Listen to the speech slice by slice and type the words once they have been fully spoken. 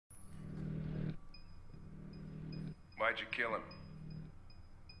Why'd you kill him?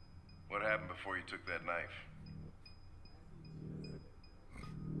 What happened before you took that knife?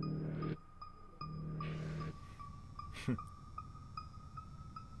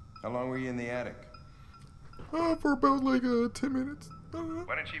 How long were you in the attic? For about like 10 minutes.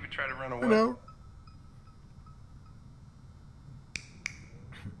 Why didn't you even try to run away? An hour.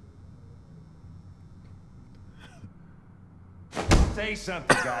 Say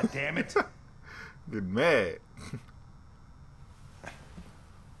something, goddammit. Get mad.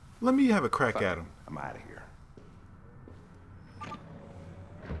 Let me have a crack at him. I'm out of here.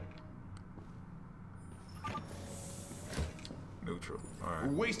 Neutral. All right.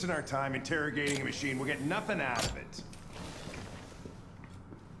 We're wasting our time interrogating a machine. We'll get nothing out of it.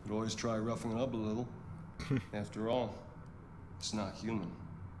 Could always try roughing it up a little. After all, it's not human.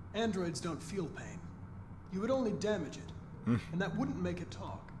 Androids don't feel pain. You would only damage it, and that wouldn't make it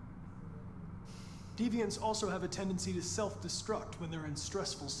talk. Deviants also have a tendency to self-destruct when they're in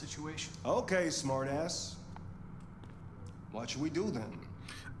stressful situations. Okay, smartass. What should we do then?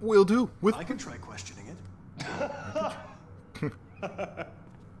 Will do. With I can try questioning it. You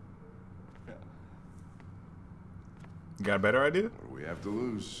got a better idea? What do we have to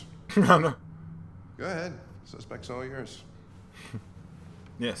lose? I don't know. Go ahead. Suspect's all yours.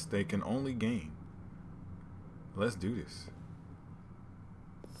 Yes, they can only gain. Let's do this.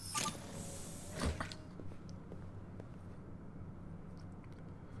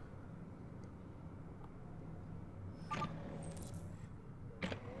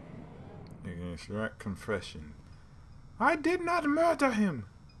 Extract confession. I did not murder him.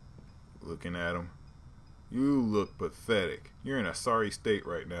 Looking at him. You look pathetic. You're in a sorry state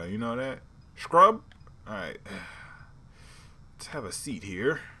right now. You know that? Scrub? Alright. Let's have a seat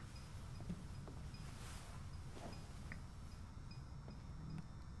here.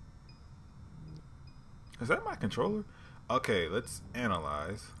 Is that my controller? Okay, let's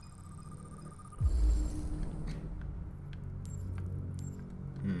analyze.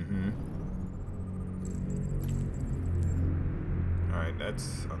 Alright,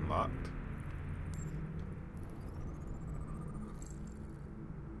 that's unlocked.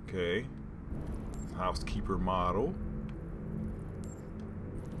 Okay. Housekeeper model.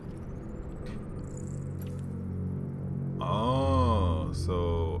 Oh,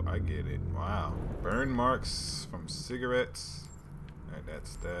 so I get it. Wow. Burn marks from cigarettes. Alright,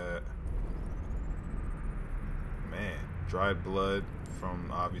 that's that. Man. Dried blood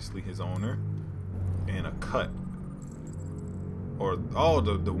from obviously his owner. And a cut. Or, oh,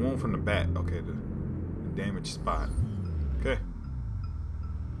 the wound from the bat. Okay, the damaged spot. Okay.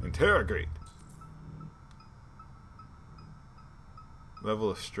 Interrogate.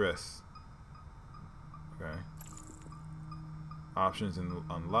 Level of stress. Okay. Options and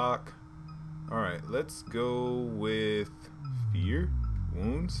unlock. Alright, let's go with fear.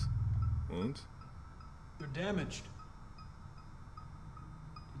 Wounds. Wounds. They're damaged.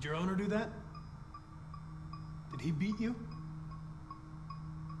 Did your owner do that? Did he beat you?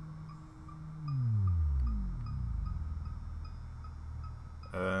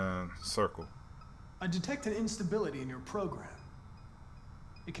 Circle. I detect an instability in your program.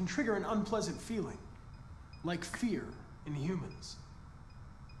 It can trigger an unpleasant feeling, like fear in humans.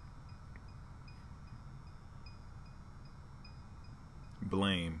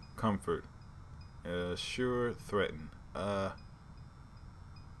 Blame. Comfort. Sure. Threaten. I'm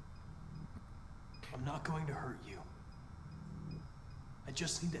not going to hurt you. I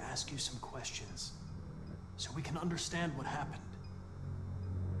just need to ask you some questions, so we can understand what happened.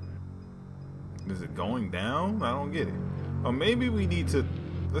 Is it going down? I don't get it. Or maybe we need to...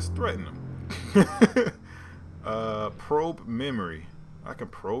 Let's threaten him. Probe memory. I can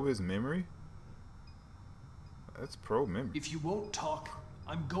probe his memory? Let's probe memory. If you won't talk,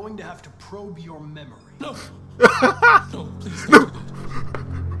 I'm going to have to probe your memory. No! No, please don't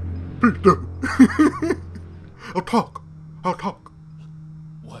do that. I'll talk. I'll talk.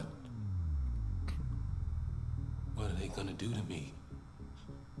 What? What are they gonna do to me?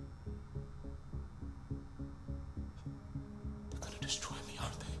 They're gonna destroy me,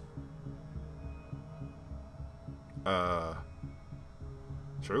 aren't they?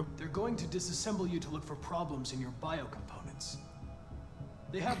 True. They're going to disassemble you to look for problems in your biocomponents.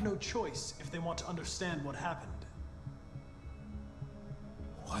 They have no choice if they want to understand what happened.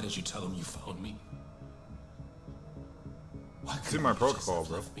 Why did you tell them you found me? Why It's in my protocol,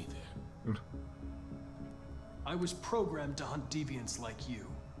 bro. left me there? I was programmed to hunt deviants like you.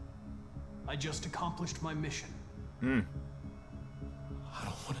 I just accomplished my mission. I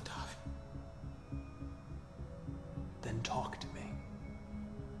don't want to die. Then talk to me.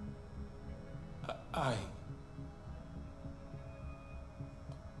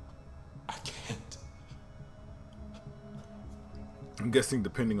 I'm guessing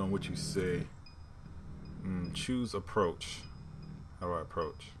depending on what you say. Choose approach. How do I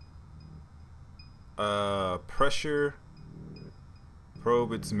approach? Pressure.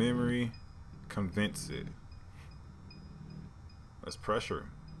 Probe its memory. Convince it. Let's pressure.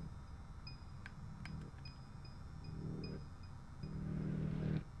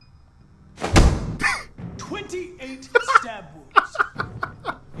 28 stab wounds.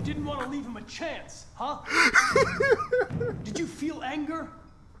 You didn't want to leave him a chance, huh? Did you feel anger?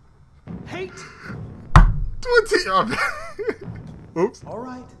 Hate? 20. Oops. All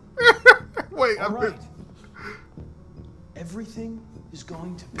right. Wait, All right. Everything is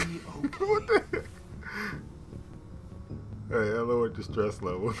going to be okay. What the heck? Hey, I lowered the stress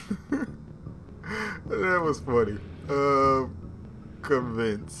level. That was funny.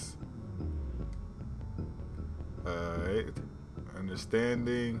 Convince. Alright.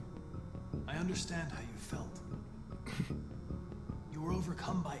 Understanding. I understand how you felt. You were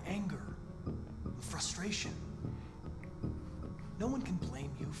overcome by anger, frustration. No one can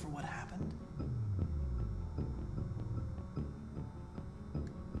blame you for what happened.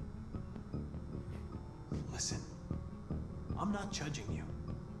 Listen, I'm not judging you.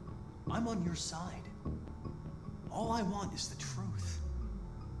 I'm on your side. All I want is the truth.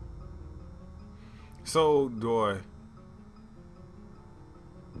 So, do I...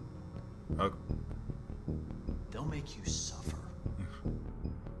 They'll make you suffer.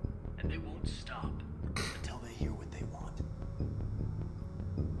 And they won't stop until they hear what they want.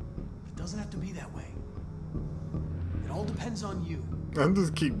 It doesn't have to be that way. It all depends on you. I'm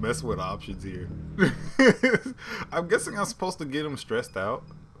just keep messing with options here. I'm guessing I'm supposed to get him stressed out.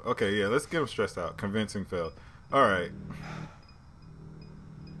 Okay, yeah, let's get him stressed out. Convincing failed. Alright.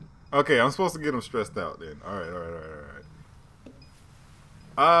 Okay, I'm supposed to get him stressed out then. Alright.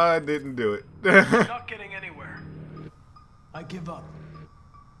 I didn't do it. You're not getting anywhere. I give up.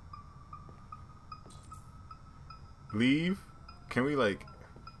 Leave? Can we, like...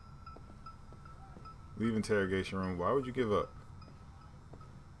 leave interrogation room? Why would you give up?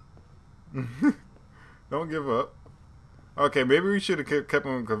 Don't give up. Okay, maybe we should have kept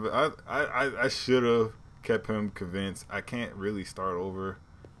him convinced. I should have kept him convinced. I can't really start over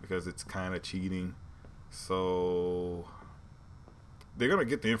because it's kind of cheating. So they're gonna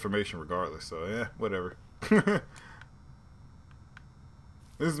get the information regardless. So yeah, whatever.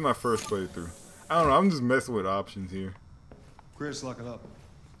 This is my first playthrough. I don't know. I'm just messing with options here. Chris, lock it up.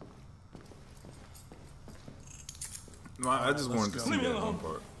 I just wanted to see Leave me that alone. one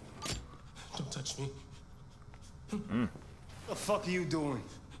part. Don't touch me. What the fuck are you doing?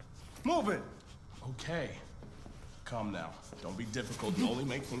 Move it! Okay. Calm now. Don't be difficult. You only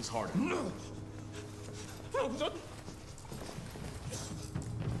make things harder. No.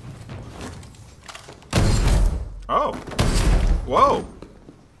 Oh. Whoa.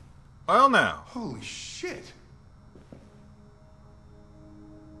 Well now. Holy shit!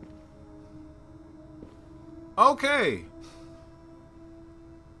 Okay.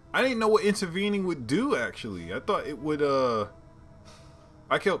 I didn't know what intervening would do, actually. I thought it would,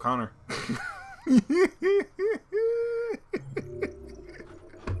 I killed Connor.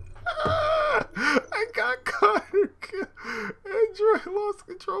 I got Connor. Android lost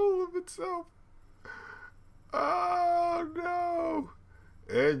control of itself. Oh, no.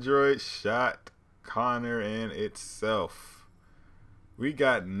 Android shot Connor and itself. We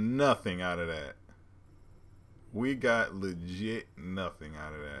got nothing out of that. We got legit nothing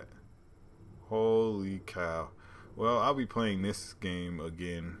out of that. Holy cow. Well, I'll be playing this game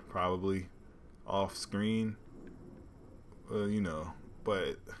again, probably off screen. You know,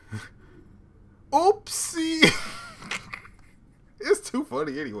 but oopsie. It's too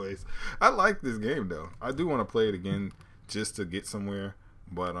funny anyways. I like this game though. I do want to play it again just to get somewhere,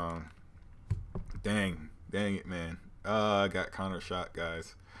 but dang it, man. I got Connor shot,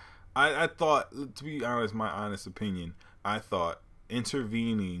 guys. I thought, to be honest, my honest opinion, I thought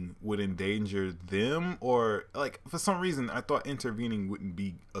intervening would endanger them, or like for some reason I thought intervening wouldn't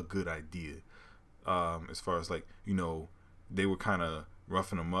be a good idea. As far as like, you know, they were kind of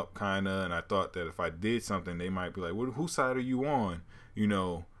roughing them up and I thought that if I did something they might be like, well, whose side are you on? You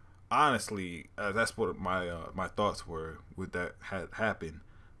know, honestly, that's what my my thoughts were with that had happened.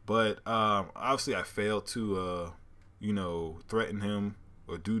 But obviously I failed to you know, threaten him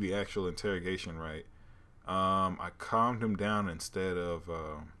or do the actual interrogation right. I calmed him down instead of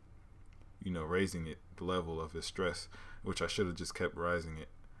you know, raising it, the level of his stress, which I should have just kept rising it.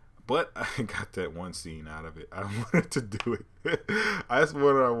 But I got that one scene out of it. I wanted to do it. That's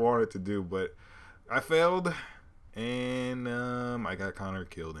what I wanted to do, but I failed, and I got Connor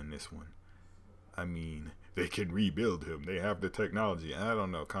killed in this one. I mean, they can rebuild him. They have the technology. I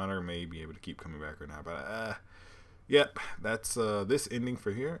don't know. Connor may be able to keep coming back or not, but yep, that's this ending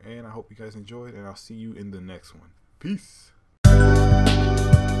for here, and I hope you guys enjoyed, and I'll see you in the next one. Peace.